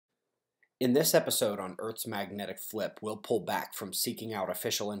In this episode on Earth's magnetic flip, we'll pull back from seeking out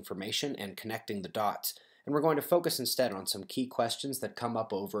official information and connecting the dots, and we're going to focus instead on some key questions that come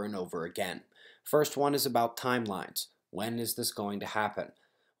up over and over again. First one is about timelines. When is this going to happen?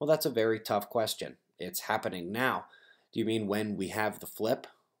 Well, that's a very tough question. It's happening now. Do you mean when we have the flip?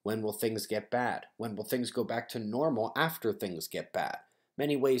 When will things get bad? When will things go back to normal after things get bad?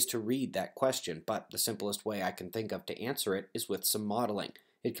 Many ways to read that question, but the simplest way I can think of to answer it is with some modeling.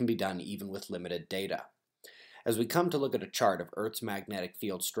 It can be done even with limited data. As we come to look at a chart of Earth's magnetic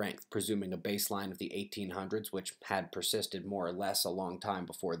field strength, presuming a baseline of the 1800s, which had persisted more or less a long time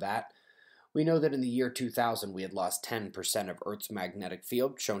before that, we know that in the year 2000 we had lost 10% of Earth's magnetic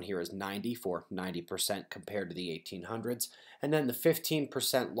field, shown here as 90 for 90% compared to the 1800s, and then the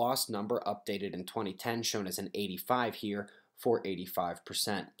 15% loss number updated in 2010, shown as an 85 here for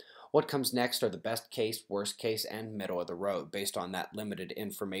 85%. What comes next are the best case, worst case, and middle of the road, based on that limited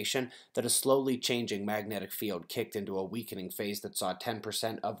information that a slowly changing magnetic field kicked into a weakening phase that saw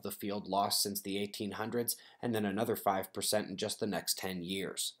 10% of the field lost since the 1800s, and then another 5% in just the next 10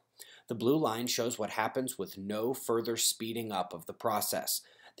 years. The blue line shows what happens with no further speeding up of the process.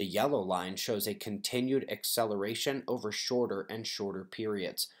 The yellow line shows a continued acceleration over shorter and shorter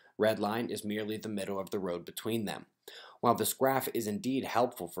periods. Red line is merely the middle of the road between them. While this graph is indeed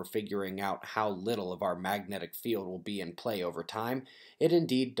helpful for figuring out how little of our magnetic field will be in play over time, it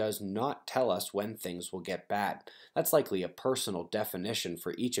indeed does not tell us when things will get bad. That's likely a personal definition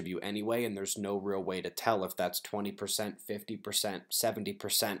for each of you anyway, and there's no real way to tell if that's 20%, 50%,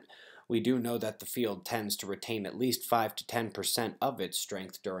 70%. We do know that the field tends to retain at least 5 to 10% of its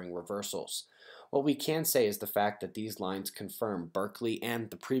strength during reversals. What we can say is the fact that these lines confirm Berkeley and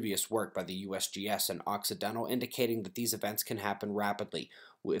the previous work by the USGS and Occidental indicating that these events can happen rapidly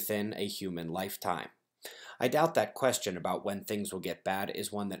within a human lifetime. I doubt that question about when things will get bad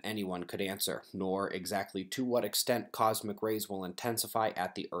is one that anyone could answer, nor exactly to what extent cosmic rays will intensify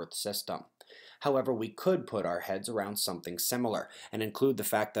at the Earth system. However, we could put our heads around something similar and include the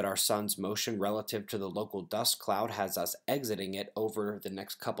fact that our sun's motion relative to the local dust cloud has us exiting it over the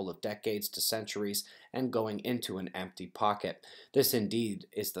next couple of decades to centuries and going into an empty pocket. This indeed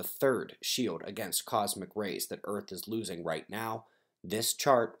is the third shield against cosmic rays that Earth is losing right now. This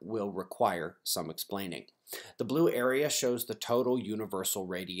chart will require some explaining. The blue area shows the total universal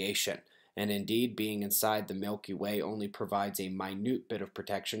radiation. And indeed, being inside the Milky Way only provides a minute bit of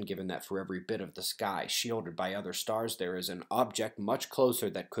protection, given that for every bit of the sky shielded by other stars, there is an object much closer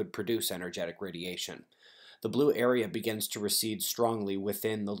that could produce energetic radiation. The blue area begins to recede strongly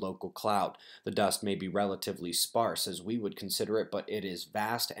within the local cloud. The dust may be relatively sparse, as we would consider it, but it is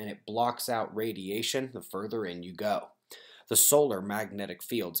vast and it blocks out radiation the further in you go. The solar magnetic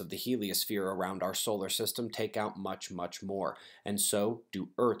fields of the heliosphere around our solar system take out much, much more, and so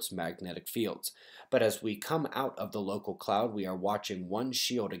do Earth's magnetic fields. But as we come out of the local cloud, we are watching one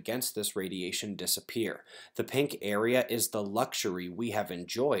shield against this radiation disappear. The pink area is the luxury we have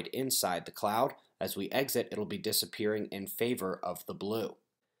enjoyed inside the cloud. As we exit, it'll be disappearing in favor of the blue.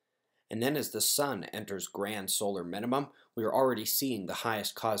 And then as the sun enters grand solar minimum, we are already seeing the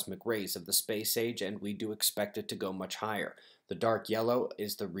highest cosmic rays of the space age, and we do expect it to go much higher. The dark yellow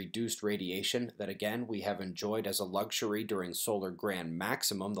is the reduced radiation that, again, we have enjoyed as a luxury during solar grand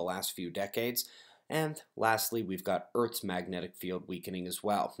maximum the last few decades. And lastly, we've got Earth's magnetic field weakening as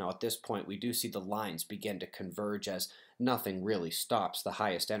well. Now at this point, we do see the lines begin to converge as nothing really stops the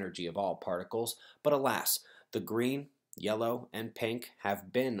highest energy of all particles. But alas, the green, yellow, and pink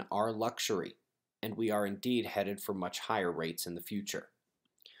have been our luxury, and we are indeed headed for much higher rates in the future.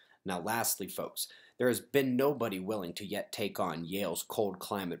 Now lastly, folks, there has been nobody willing to yet take on Yale's cold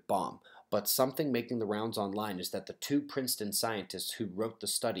climate bomb, but something making the rounds online is that the two Princeton scientists who wrote the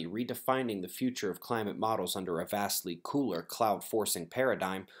study redefining the future of climate models under a vastly cooler cloud-forcing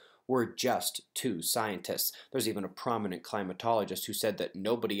paradigm were just two scientists. There's even a prominent climatologist who said that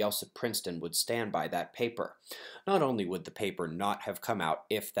nobody else at Princeton would stand by that paper. Not only would the paper not have come out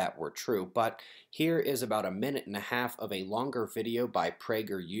if that were true, but here is about a minute and a half of a longer video by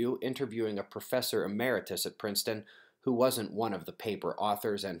PragerU interviewing a professor emeritus at Princeton who wasn't one of the paper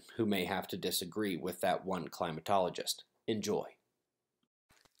authors and who may have to disagree with that one climatologist. Enjoy.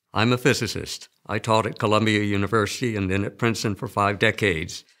 I'm a physicist. I taught at Columbia University and then at Princeton for 5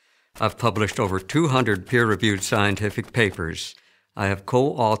 decades. I've published over 200 peer-reviewed scientific papers. I have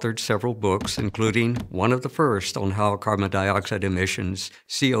co-authored several books, including one of the first on how carbon dioxide emissions,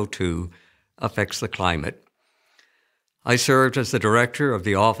 CO2, affects the climate. I served as the director of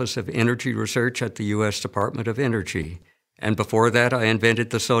the Office of Energy Research at the U.S. Department of Energy. And before that, I invented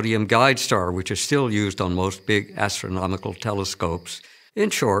the sodium guide star, which is still used on most big astronomical telescopes. In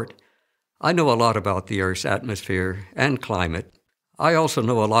short, I know a lot about the Earth's atmosphere and climate. I also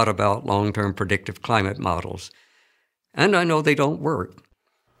know a lot about long-term predictive climate models. And I know they don't work.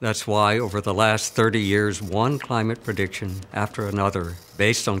 That's why over the last 30 years, one climate prediction after another,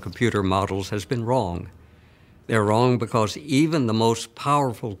 based on computer models, has been wrong. They're wrong because even the most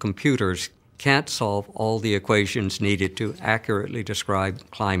powerful computers can't solve all the equations needed to accurately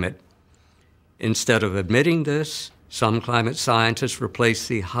describe climate. Instead of admitting this, some climate scientists replace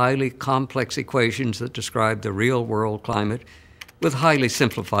the highly complex equations that describe the real-world climate with highly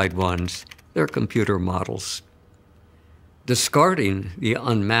simplified ones. They're computer models. Discarding the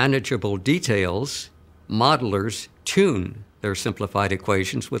unmanageable details, modelers tune their simplified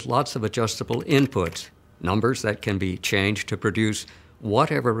equations with lots of adjustable inputs, numbers that can be changed to produce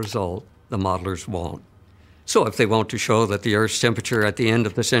whatever result the modelers want. So if they want to show that the Earth's temperature at the end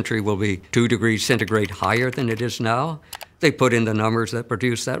of the century will be 2 degrees centigrade higher than it is now, they put in the numbers that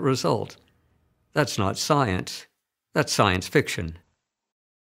produce that result. That's not science. That's science fiction.